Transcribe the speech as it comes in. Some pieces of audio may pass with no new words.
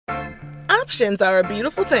Options are a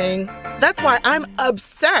beautiful thing. That's why I'm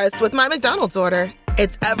obsessed with my McDonald's order.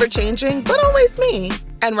 It's ever-changing, but always me.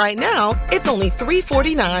 And right now, it's only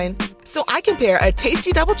 $3.49. So I can pair a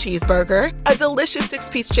tasty double cheeseburger, a delicious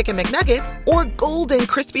 6-piece chicken McNuggets, or golden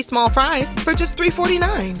crispy small fries for just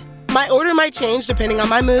 $3.49. My order might change depending on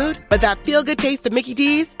my mood, but that feel-good taste of Mickey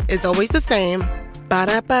D's is always the same.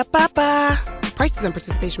 Ba-da-ba-ba-ba. Prices and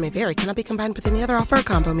participation may vary. Cannot be combined with any other offer or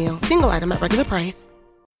combo meal. Single item at regular price.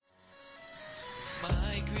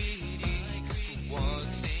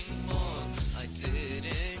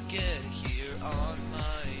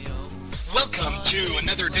 Welcome to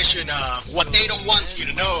another edition of What They Don't Want You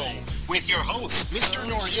to Know with your host, Mr.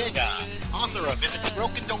 Noriega, author of If It's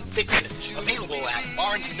Broken, Don't Fix It, available at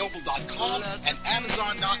BarnesandNoble.com and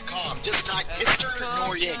Amazon.com. Just type Mr.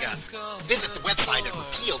 Noriega. Visit the website at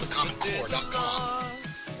RepealTheCommonCore.com.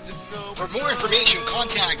 For more information,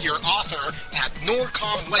 contact your author at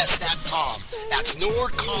NorComWest.com. That's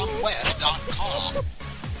NorComWest.com.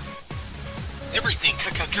 Everything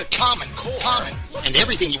common core. Common. And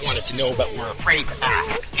everything you wanted to know but were afraid to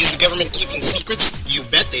ask. Is the government keeping secrets? You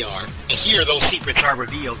bet they are. And here those secrets are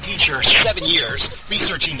revealed. Teacher, 7 years,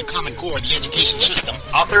 researching the Common Core of the education system.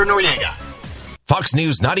 Author Noriega. Fox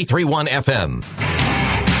News 93.1 FM.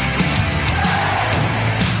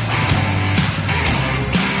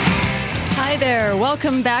 Hi there.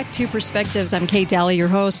 Welcome back to Perspectives. I'm Kate Daly, your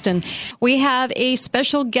host, and we have a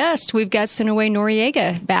special guest. We've got Sinaway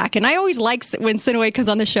Noriega back, and I always like when Sinaway comes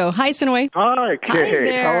on the show. Hi, Sinaway. Hi, Kate. Hi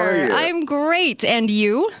there. How are you? I'm great. And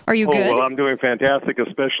you? Are you good? Well, I'm doing fantastic,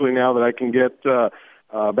 especially now that I can get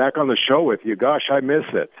back on the show with you. Gosh, I miss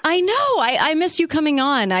it. I know. I miss you coming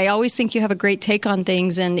on. I always think you have a great take on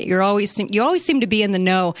things, and you always seem to be in the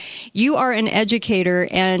know. You are an educator,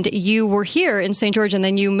 and you were here in St. George, and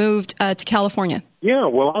then you moved to California. Yeah,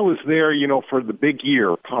 well, I was there, for the big year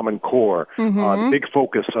of Common Core, the big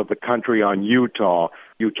focus of the country on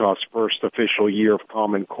Utah's first official year of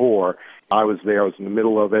Common Core. I was there. I was in the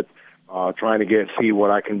middle of it. Trying to see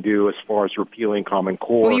what I can do as far as repealing Common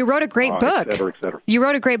Core. Well, you wrote a great book. Et cetera, et cetera. You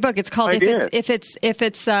wrote a great book. It's called If It's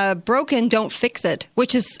Broken, Don't Fix It,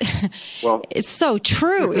 which is it's so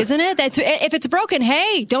true, isn't it? If it's broken,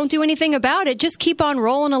 hey, don't do anything about it. Just keep on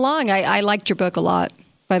rolling along. I liked your book a lot,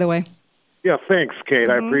 by the way. Yeah, thanks, Kate.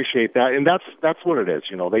 I appreciate that. And that's what it is.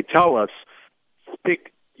 They tell us,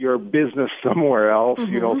 stick your business somewhere else,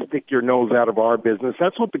 stick your nose out of our business.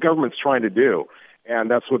 That's what the government's trying to do.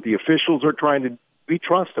 And that's what the officials are trying to do. We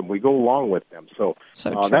trust them. We go along with them. So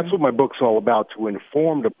that's what my book's all about, to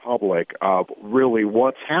inform the public of really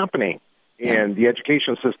what's happening in the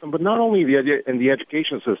education system. But not only in the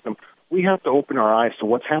education system, we have to open our eyes to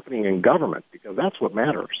what's happening in government, because that's what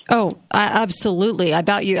matters. Oh, absolutely.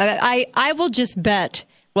 About you. I will just bet.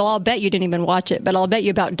 Well, I'll bet you didn't even watch it, but I'll bet you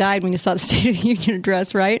about died when you saw the State of the Union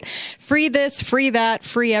address, right? Free this, free that,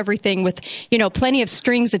 free everything with, plenty of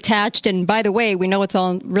strings attached. And by the way, we know it's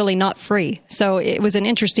all really not free. So it was an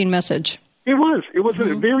interesting message. It was. It was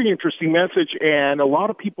a very interesting message, and a lot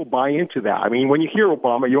of people buy into that. I mean, when you hear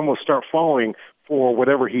Obama, you almost start following for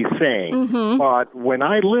whatever he's saying. But when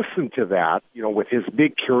I listen to that, with his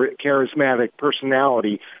big charismatic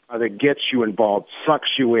personality that gets you involved,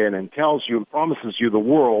 sucks you in, and tells you and promises you the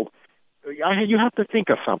world, you have to think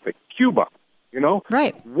of something. Cuba,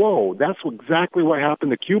 Right. Whoa, that's exactly what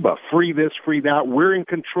happened to Cuba. Free this, free that. We're in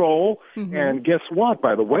control. And guess what?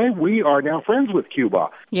 By the way, we are now friends with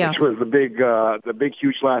Cuba, which was the big,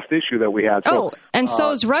 huge last issue that we had. So,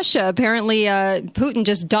 so is Russia. Apparently, Putin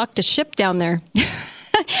just docked a ship down there.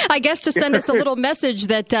 I guess to send us a little message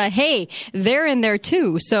that, hey, they're in there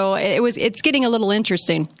too. So it's getting a little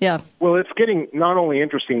interesting. Yeah. Well, it's getting not only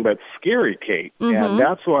interesting, but scary, Kate. And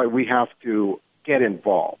that's why we have to get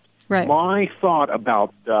involved. Right. My thought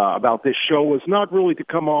about this show was not really to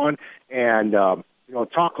come on and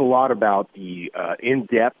talk a lot about the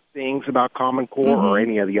in-depth things about Common Core or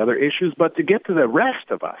any of the other issues, but to get to the rest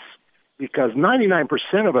of us, because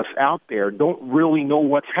 99% of us out there don't really know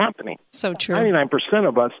what's happening. So true. 99%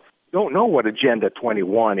 of us don't know what Agenda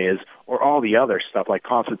 21 is, or all the other stuff like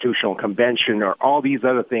Constitutional Convention, or all these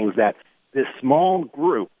other things that this small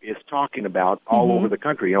group is talking about all over the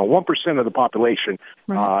country. 1% of the population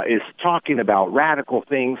is talking about radical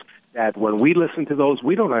things that when we listen to those,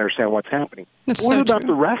 we don't understand what's happening. What about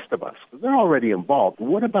the rest of us? They're already involved.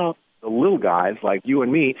 What about the little guys like you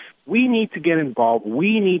and me? We need to get involved.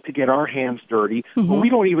 We need to get our hands dirty, but we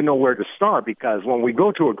don't even know where to start, because when we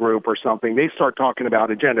go to a group or something, they start talking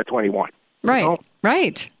about Agenda 21. Right,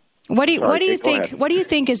 right. What do you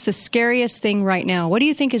think is the scariest thing right now? What do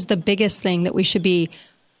you think is the biggest thing that we should be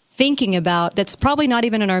thinking about that's probably not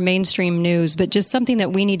even in our mainstream news, but just something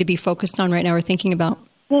that we need to be focused on right now or thinking about?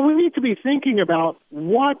 Well, we need to be thinking about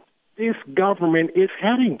what this government is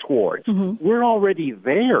heading towards. We're already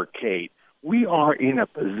there, Kate. We are in a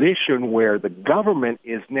position where the government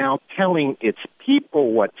is now telling its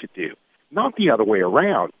people what to do, not the other way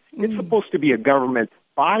around. It's supposed to be a government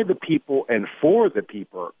by the people and for the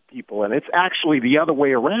people, and it's actually the other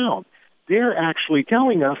way around. They're actually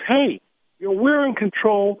telling us, hey, we're in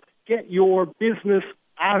control. Get your business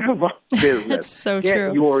out of our business. That's so Get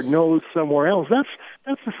true. your nose somewhere else.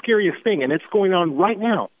 That's the scariest thing, and it's going on right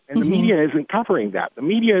now. And the media isn't covering that. The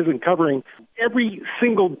media isn't covering every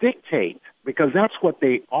single dictate, because that's what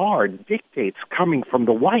they are, dictates coming from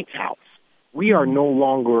the White House. We are no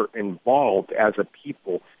longer involved as a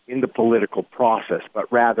people in the political process,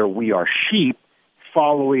 but rather we are sheep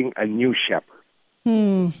following a new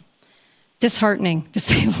shepherd. Disheartening, to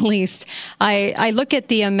say the least. I look at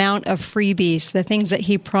the amount of freebies, the things that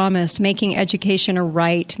he promised, making education a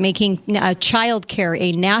right, making child care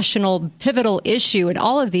a national pivotal issue, and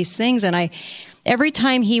all of these things. And every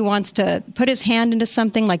time he wants to put his hand into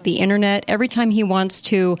something like the internet, every time he wants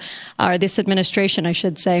to, this administration, I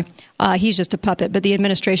should say, he's just a puppet, but the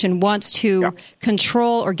administration wants to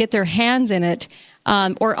control or get their hands in it,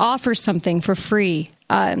 or offer something for free.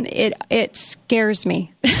 It scares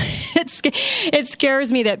me. It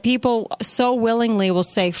scares me that people so willingly will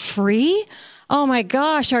say, free? Oh my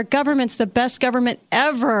gosh, our government's the best government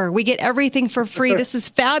ever. We get everything for free. This is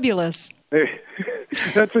fabulous.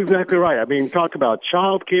 That's exactly right. I mean, talk about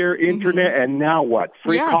child care, internet, and now what?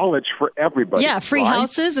 Free college for everybody. Yeah, free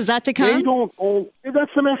houses. Is that to come? They don't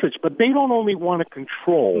that's the message. But they don't only want to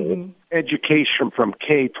control education from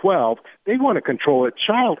K-12. They want to control it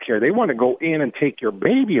child care. They want to go in and take your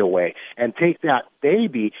baby away and take that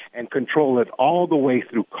baby and control it all the way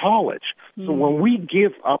through college. So when we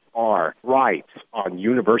give up our rights on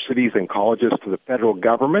universities and colleges to the federal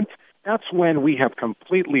government, that's when we have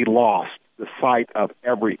completely lost the sight of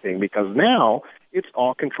everything, because now it's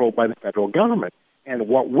all controlled by the federal government. And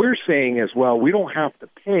what we're saying is, well, we don't have to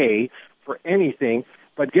pay for anything,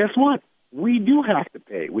 but guess what? We do have to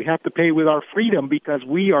pay. We have to pay with our freedom, because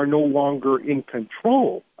we are no longer in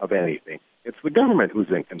control of anything. It's the government who's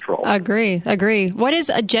in control. Agree. What is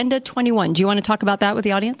Agenda 21? Do you want to talk about that with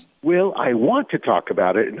the audience? Well, I want to talk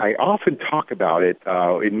about it, and I often talk about it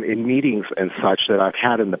in meetings and such that I've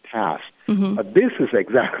had in the past. This is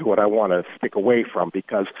exactly what I want to stick away from,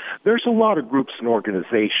 because there's a lot of groups and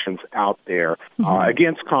organizations out there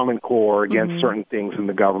against Common Core, against certain things in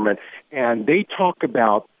the government, and they talk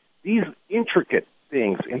about these intricate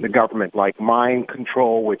things in the government, like mind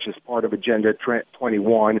control, which is part of Agenda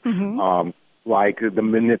 21, like the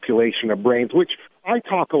manipulation of brains, which I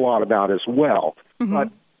talk a lot about as well. But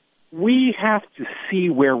we have to see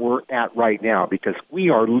where we're at right now, because we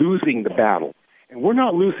are losing the battle. And we're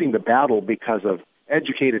not losing the battle because of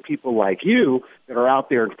educated people like you that are out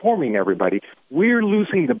there informing everybody. We're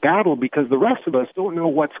losing the battle because the rest of us don't know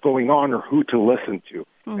what's going on or who to listen to.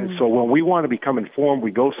 And so when we want to become informed,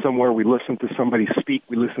 we go somewhere, we listen to somebody speak,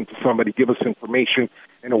 we listen to somebody give us information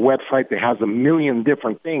in a website that has a million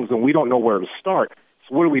different things, and we don't know where to start.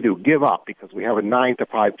 So what do? Give up, because we have a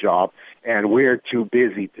 9-to-5 job, and we're too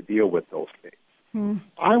busy to deal with those things.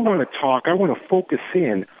 I want to focus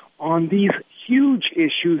in on these huge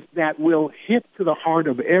issues that will hit to the heart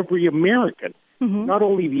of every American, not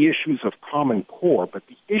only the issues of Common Core, but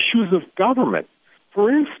the issues of government.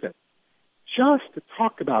 For instance, just to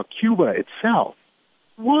talk about Cuba itself,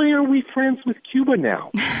 why are we friends with Cuba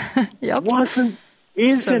now?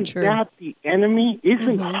 Isn't that the enemy?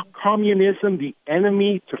 Isn't communism the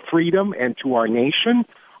enemy to freedom and to our nation?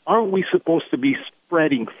 Aren't we supposed to be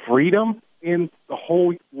spreading freedom in the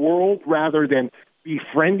whole world rather than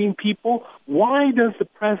befriending people? Why does the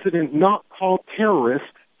president not call terrorists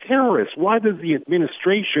terrorists? Why does the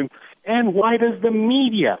administration and why does the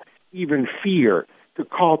media even fear to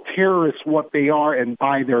call terrorists what they are and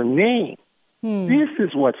by their name? This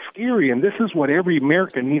is what's scary, and this is what every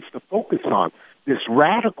American needs to focus on, this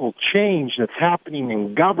radical change that's happening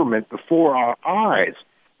in government before our eyes,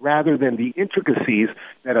 rather than the intricacies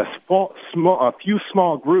that a few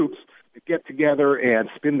small groups that get together and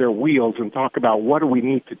spin their wheels and talk about what do we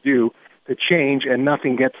need to do to change, and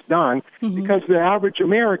nothing gets done, because the average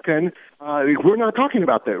American, we're not talking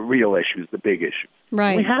about the real issues, the big issues.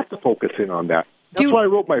 Right. We have to focus in on that. That's why I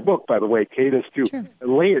wrote my book, by the way, Kate, is to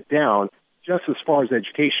lay it down, just as far as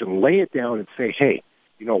education, lay it down and say, hey,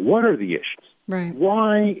 what are the issues? Right.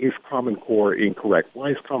 Why is Common Core incorrect? Why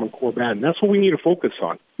is Common Core bad? And that's what we need to focus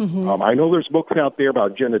on. I know there's books out there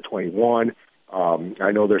about Agenda 21.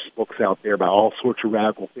 I know there's books out there about all sorts of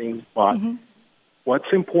radical things, but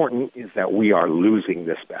what's important is that we are losing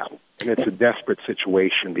this battle. And it's a desperate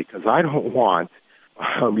situation because I don't want,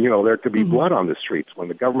 there to be blood on the streets. When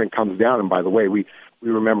the government comes down, and by the way, we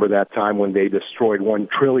remember that time when they destroyed $1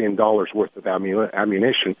 trillion worth of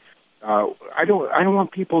ammunition. I don't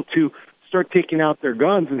want people to start taking out their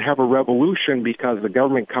guns and have a revolution because the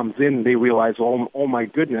government comes in and they realize, oh my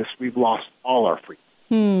goodness, we've lost all our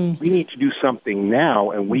freedom. We need to do something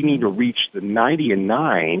now, and we need to reach the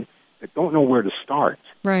 99 that don't know where to start.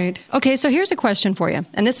 Right. Okay, so here's a question for you,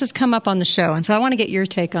 and this has come up on the show, and so I want to get your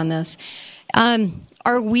take on this.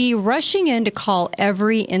 Are we rushing in to call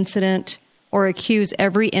every incident or accuse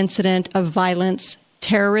every incident of violence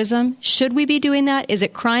terrorism? Should we be doing that? Is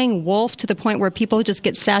it crying wolf to the point where people just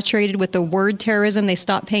get saturated with the word terrorism? They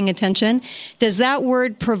stop paying attention. Does that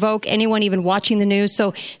word provoke anyone even watching the news?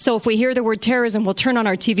 So if we hear the word terrorism, we'll turn on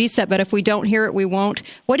our TV set, but if we don't hear it, we won't.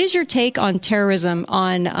 What is your take on terrorism,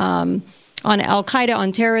 on Al-Qaeda,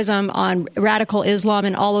 on terrorism, on radical Islam,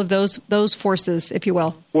 and all of those forces, if you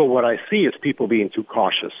will? Well, what I see is people being too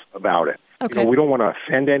cautious about it. Okay. We don't want to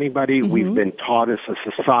offend anybody. We've been taught as a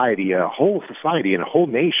society, and a whole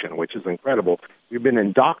nation, which is incredible. We've been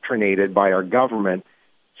indoctrinated by our government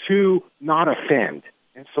to not offend.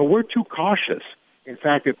 And so we're too cautious. In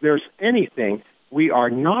fact, if there's anything, we are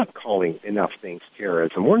not calling enough things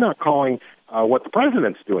terrorism. We're not calling what the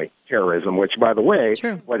president's doing terrorism, which, by the way,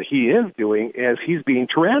 what he is doing is he's being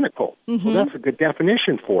tyrannical. So that's a good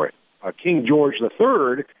definition for it. King George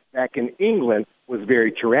III, back in England, was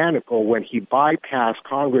very tyrannical when he bypassed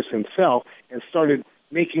Congress himself and started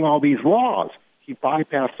making all these laws. He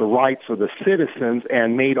bypassed the rights of the citizens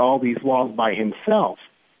and made all these laws by himself.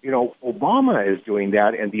 Obama is doing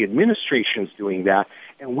that, and the administration's doing that,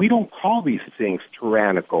 and we don't call these things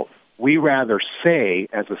tyrannical. We rather say,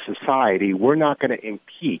 as a society, we're not going to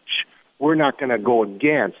impeach. We're not going to go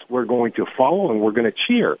against. We're going to follow, and we're going to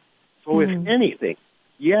cheer. So if anything,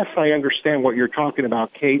 yes, I understand what you're talking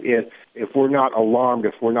about, Kate. If we're not alarmed,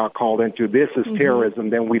 if we're not called into this is terrorism,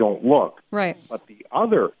 then we don't look. Right. But the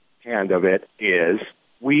other hand of it is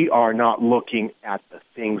we are not looking at the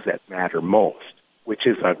things that matter most, which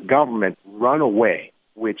is a government runaway,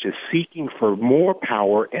 which is seeking for more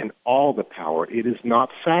power and all the power. It is not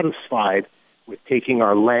satisfied with taking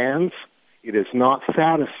our lands. It is not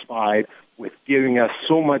satisfied with giving us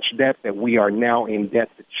so much debt that we are now in debt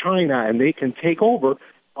to China, and they can take over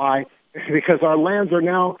because our lands are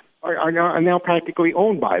now practically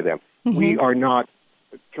owned by them. We are not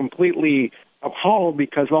completely appalled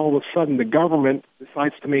because all of a sudden the government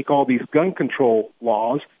decides to make all these gun control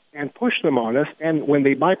laws and push them on us. And when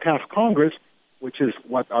they bypass Congress, which is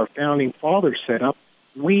what our founding fathers set up,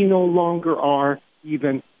 we no longer are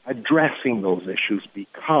even addressing those issues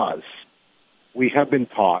because we have been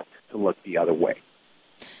taught to look the other way.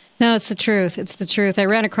 No, it's the truth. It's the truth. I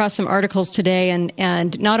ran across some articles today,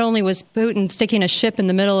 and not only was Putin sticking a ship in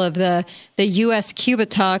the middle of the U.S.-Cuba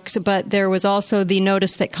talks, but there was also the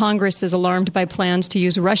notice that Congress is alarmed by plans to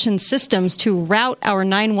use Russian systems to route our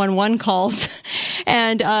 911 calls,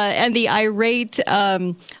 and the irate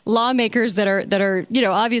lawmakers that are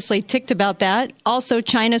obviously ticked about that. Also,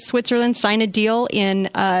 China, Switzerland signed a deal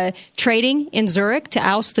in trading in Zurich to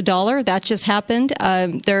oust the dollar. That just happened.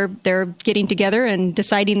 They're getting together and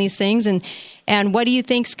deciding these things, and what do you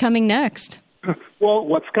think's coming next? Well,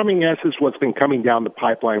 what's coming next is what's been coming down the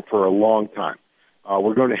pipeline for a long time.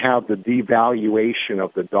 We're going to have the devaluation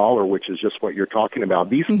of the dollar, which is just what you're talking about.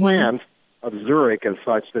 These plans of Zurich and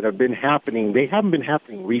such that have been happening, they haven't been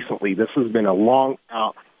happening recently. This has been a long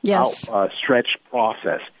stretch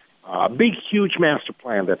process. A big, huge master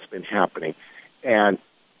plan that's been happening. And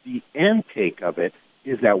the end take of it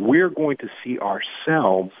is that we're going to see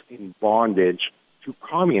ourselves in bondage to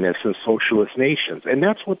communist and socialist nations. And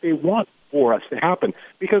that's what they want for us to happen.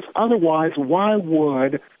 Because otherwise, why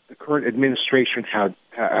would the current administration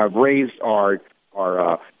have raised our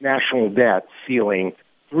national debt ceiling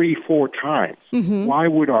 3-4 times? Why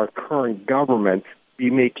would our current government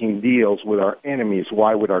be making deals with our enemies?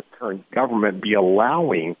 Why would our current government be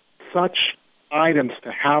allowing such items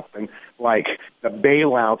to happen, like the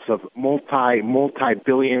bailouts of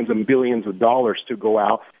multi-billions and billions of dollars to go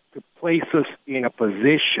out to place us in a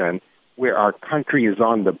position where our country is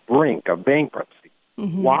on the brink of bankruptcy?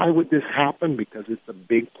 Why would this happen? Because it's a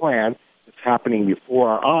big plan that's happening before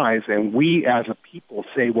our eyes, and we as a people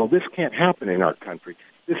say, well, this can't happen in our country.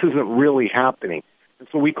 This isn't really happening. And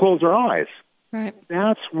so we close our eyes. Right.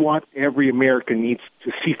 That's what every American needs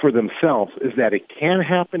to see for themselves, is that it can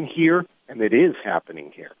happen here, and it is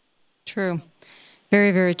happening here. True.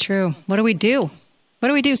 Very, very true. What do we do? What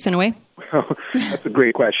do we do, Sinaway? That's a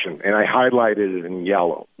great question, and I highlighted it in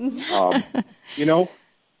yellow. You know,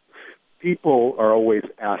 people are always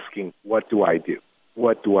asking, what do I do?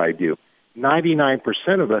 What do I do? 99%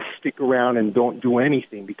 of us stick around and don't do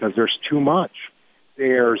anything because there's too much.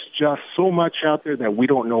 There's just so much out there that we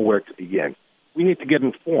don't know where to begin. We need to get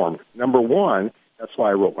informed. Number one, that's why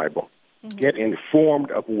I wrote my book. Get informed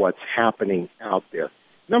of what's happening out there.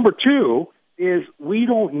 Number two is we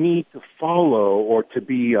don't need to follow or to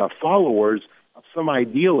be followers of some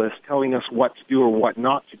idealist telling us what to do or what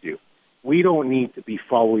not to do. We don't need to be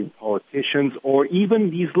following politicians or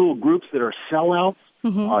even these little groups that are sellouts.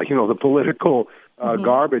 The political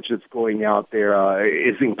garbage that's going out there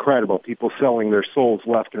is incredible. People selling their souls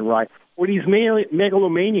left and right. Or these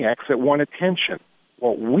megalomaniacs that want attention.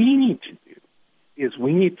 What we need to do is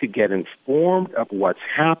we need to get informed of what's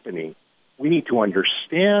happening. We need to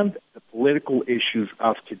understand the political issues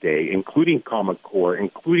of today, including Common Core,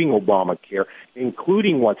 including Obamacare,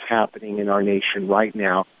 including what's happening in our nation right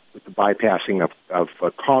now with the bypassing of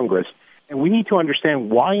Congress. And we need to understand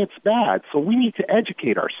why it's bad. So we need to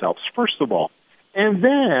educate ourselves, first of all. And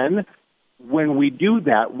then when we do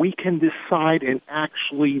that, we can decide and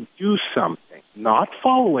actually do something. Not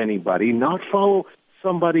follow anybody, not follow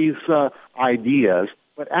somebody's ideas,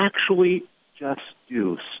 but actually just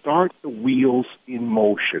do. Start the wheels in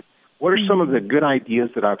motion. What are some of the good ideas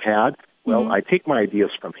that I've had? Well, I take my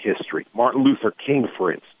ideas from history. Martin Luther King,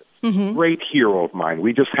 for instance, great hero of mine.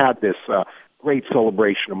 We just had this great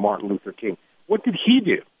celebration of Martin Luther King. What did he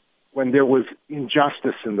do when there was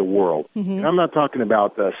injustice in the world? And I'm not talking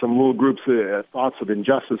about some little groups' thoughts of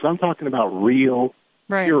injustice. I'm talking about real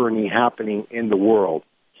tyranny happening in the world.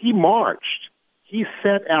 He marched. He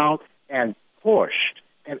set out and pushed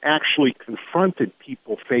and actually confronted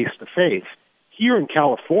people face to face. Here in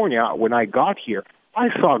California, when I got here, I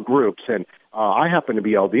saw groups, and I happen to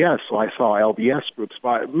be LDS, so I saw LDS groups,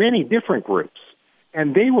 by many different groups.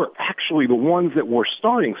 And they were actually the ones that were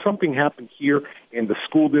starting. Something happened here in the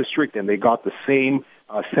school district, and they got the same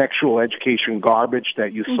sexual education garbage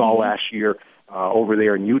that you saw last year over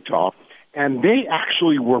there in Utah. And they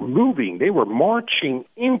actually were moving. They were marching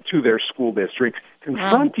into their school district,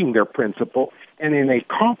 confronting their principal, and in a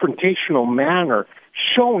confrontational manner,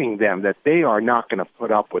 showing them that they are not going to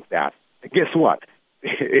put up with that. And guess what?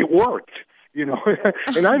 It worked. And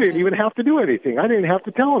I didn't even have to do anything. I didn't have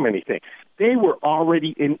to tell them anything. They were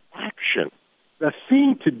already in action. The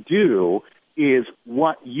thing to do is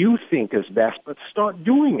what you think is best, but start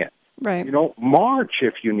doing it. Right. March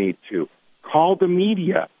if you need to. Call the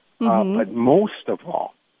media. But most of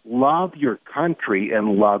all, love your country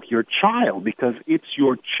and love your child, because it's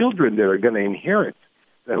your children that are going to inherit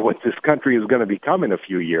what this country is going to become in a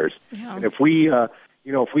few years. Yeah. And if we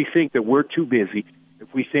think that we're too busy,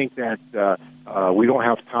 if we think that we don't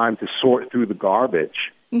have time to sort through the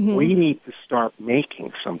garbage, we need to start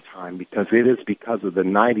making some time, because it is because of the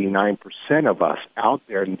 99% of us out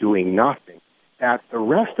there doing nothing that the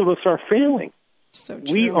rest of us are failing. So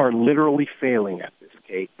true. We are literally failing at this,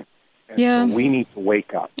 Kate. So we need to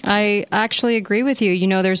wake up. I actually agree with you.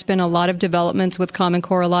 There's been a lot of developments with Common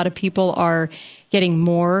Core. A lot of people are getting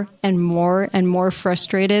more and more and more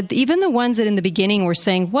frustrated. Even the ones that in the beginning were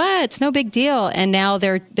saying, what, it's no big deal. And now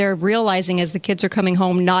they're realizing as the kids are coming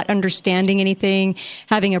home, not understanding anything,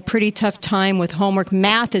 having a pretty tough time with homework.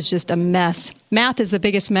 Math is just a mess. Math is the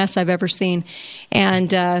biggest mess I've ever seen.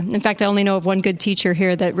 And in fact, I only know of one good teacher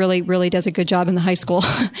here that really, really does a good job in the high school.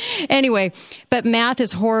 Anyway, but math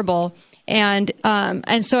is horrible. And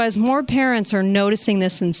so as more parents are noticing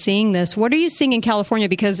this and seeing this, what are you seeing in California?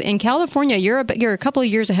 Because in California, you're a couple of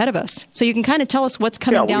years ahead of us. So you can kind of tell us what's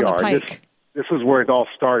coming down the pike. This is where it all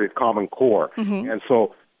started, Common Core. And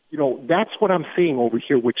so, that's what I'm seeing over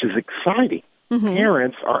here, which is exciting.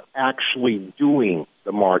 Parents are actually doing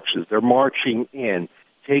the marches. They're marching in,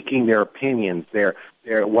 taking their opinions, their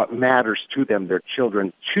what matters to them, their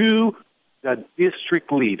children, to the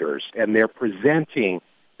district leaders, and they're presenting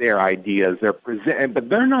their ideas. But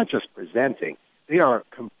they're not just presenting. They are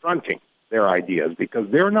confronting their ideas, because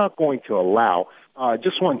they're not going to allow,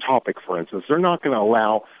 just one topic, for instance, they're not going to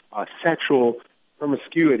allow sexual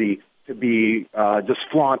promiscuity to be just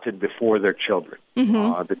flaunted before their children.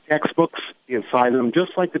 The textbooks inside of them,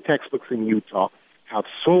 just like the textbooks in Utah, have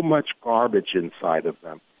so much garbage inside of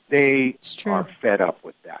them. They are fed up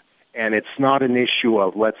with that. And it's not an issue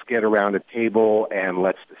of let's get around a table and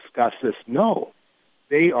let's discuss this. No.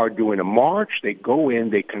 They are doing a march. They go in.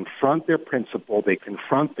 They confront their principal. They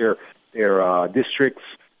confront their districts.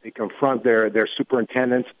 They confront their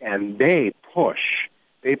superintendents, and they push.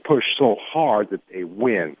 They push so hard that they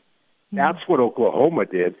win. That's what Oklahoma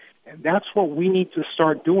did, And that's what we need to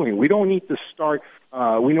start doing. We don't need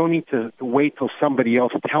to wait till somebody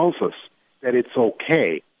else tells us that it's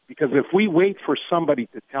okay. Because if we wait for somebody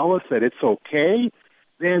to tell us that it's okay,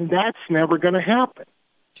 then that's never going to happen.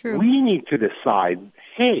 True. We need to decide,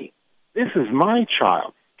 hey, this is my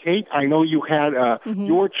child. Kate, I know you had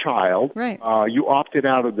your child. Right. You opted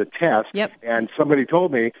out of the test. Yep. And somebody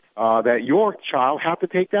told me that your child had to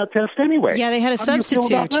take that test anyway. Yeah, they had a How do you feel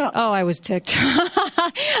substitute. about that? Oh, I was ticked.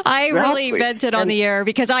 I really vented on the air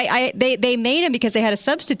because they made him because they had a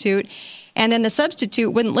substitute. And then the substitute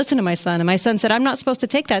wouldn't listen to my son. And my son said, I'm not supposed to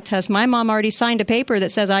take that test. My mom already signed a paper that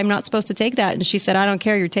says I'm not supposed to take that. And she said, I don't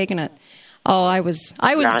care. You're taking it. Oh, I was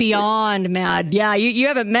beyond mad. Yeah, you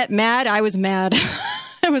haven't met mad. I was mad.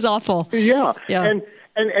 It was awful. Yeah. Yeah.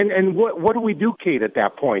 And what do we do, Kate, at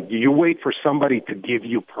that point? Do you wait for somebody to give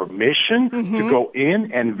you permission to go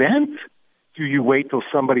in and vent? Do you wait till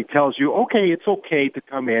somebody tells you, okay, it's okay to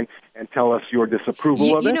come in and tell us your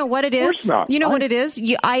disapproval of it? You know what it is? Of course not. You know what it is?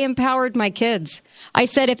 I empowered my kids. I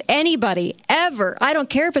said, if anybody ever, I don't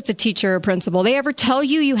care if it's a teacher or principal, they ever tell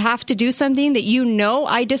you you have to do something that you know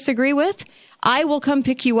I disagree with, I will come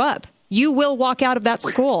pick you up. You will walk out of that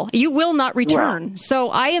school. You will not return. Wow. So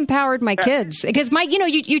I empowered my kids because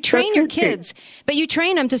you train your kids, but you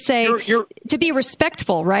train them to say, to be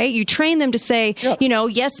respectful, right? You train them to say,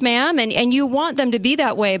 yes, ma'am. And you want them to be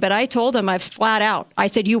that way. But I told them, flat out, I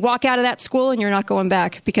said, you walk out of that school and you're not going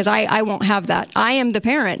back because I won't have that. I am the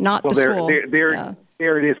parent, not the school.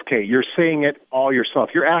 There it is, Kate. You're saying it all yourself.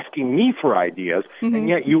 You're asking me for ideas, and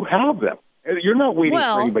yet you have them. You're not waiting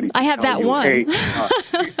for anybody to I have tell that you, one.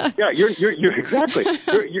 Hey, you're exactly.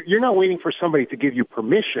 You're not waiting for somebody to give you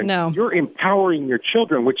permission. No. You're empowering your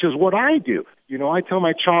children, which is what I do. I tell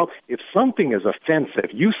my child, if something is offensive,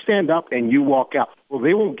 you stand up and you walk out. Well,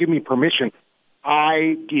 they won't give me permission.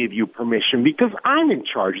 I give you permission because I'm in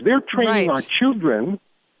charge. They're training our children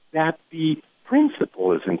that the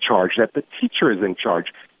principal is in charge, that the teacher is in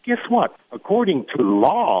charge. Guess what? According to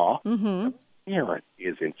law, the parent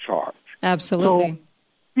is in charge. Absolutely. So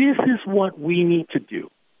this is what we need to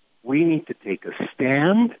do. We need to take a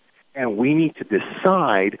stand, and we need to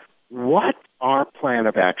decide what our plan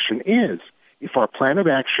of action is. If our plan of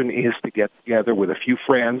action is to get together with a few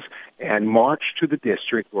friends and march to the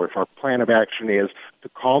district, or if our plan of action is to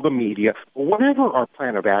call the media, or whatever our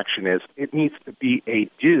plan of action is, it needs to be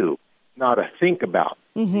a do, not a think about.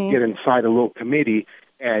 You get inside a little committee,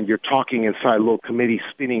 and you're talking inside a little committee,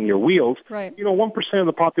 spinning your wheels. Right. 1% of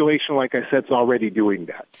the population, like I said, is already doing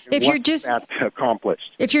that. If you're just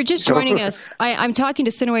accomplished. If you're just joining us, I'm talking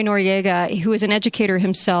to Sinue Noriega, who is an educator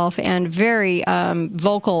himself and very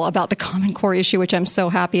vocal about the Common Core issue, which I'm so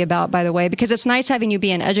happy about, by the way, because it's nice having you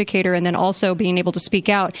be an educator and then also being able to speak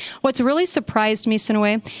out. What's really surprised me,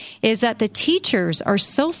 Sinue, is that the teachers are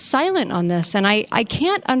so silent on this, and I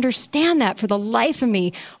can't understand that for the life of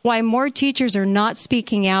me, why more teachers are not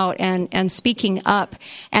speaking out and speaking up,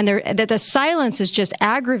 and that the silence is just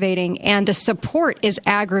aggravating, and the support is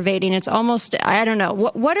aggravating. It's almost, I don't know.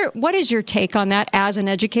 What is your take on that as an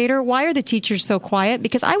educator? Why are the teachers so quiet?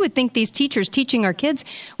 Because I would think these teachers teaching our kids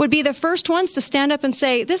would be the first ones to stand up and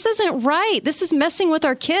say, this isn't right. This is messing with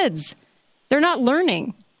our kids. They're not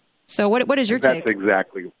learning. So what is your take?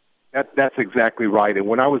 That's exactly right. And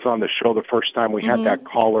when I was on the show the first time, we had that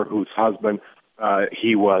caller whose husband,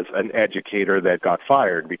 he was an educator that got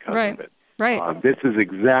fired because of it. Right. This is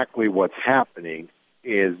exactly what's happening,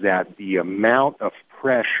 is that the amount of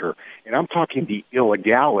pressure, and I'm talking the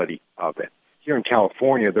illegality of it. Here in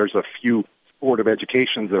California, there's a few Board of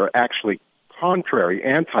Educations that are actually contrary,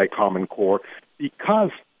 anti-Common Core, because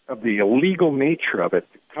of the illegal nature of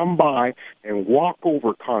it, to come by and walk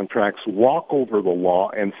over contracts, walk over the law,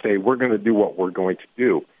 and say, we're going to do what we're going to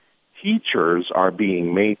do. Teachers are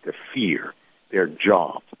being made to fear their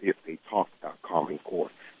jobs if they talk about Common Core.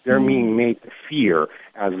 They're being made to fear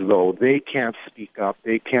as though they can't speak up,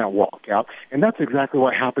 they can't walk out. And that's exactly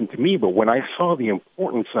what happened to me. But when I saw the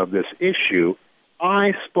importance of this issue,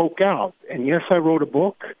 I spoke out. And yes, I wrote a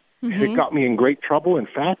book. It got me in great trouble. In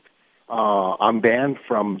fact, I'm banned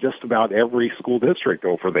from just about every school district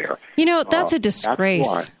over there. That's a disgrace.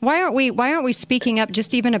 That's why aren't we speaking up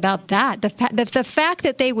just even about that? The fact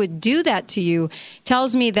that they would do that to you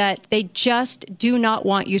tells me that they just do not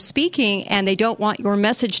want you speaking, and they don't want your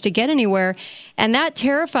message to get anywhere. And that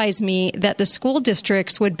terrifies me, that the school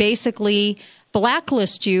districts would basically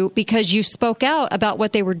blacklist you because you spoke out about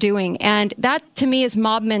what they were doing. And that, to me, is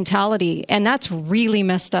mob mentality. And that's really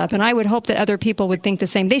messed up. And I would hope that other people would think the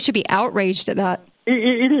same. They should be outraged at that.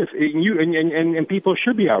 It is. And people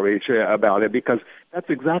should be outraged about it, because that's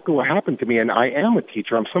exactly what happened to me. And I am a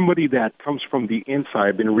teacher. I'm somebody that comes from the inside.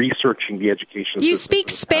 I've been researching the education system. You speak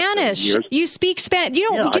Spanish. You speak Spanish. Do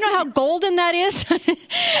you know how golden that is?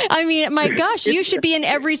 I mean, my gosh, you should be in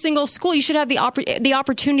every single school. You should have the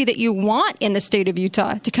opportunity that you want in the state of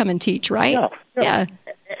Utah to come and teach, right? Yeah.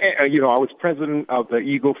 I was president of the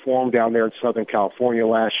Eagle Forum down there in Southern California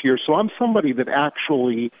last year, so I'm somebody that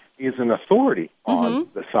actually is an authority on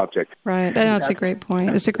the subject. Right. That's a great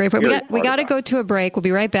point. That's a great point. We got to go to a break. We'll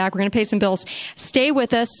be right back. We're going to pay some bills. Stay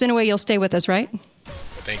with us. Sinaway, you'll stay with us, right?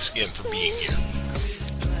 Thanks again for being here.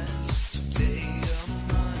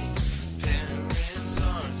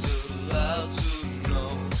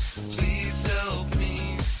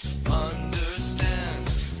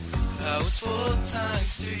 It's 4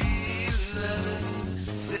 times 3,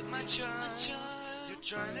 11. Is it my child you're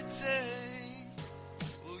trying to take?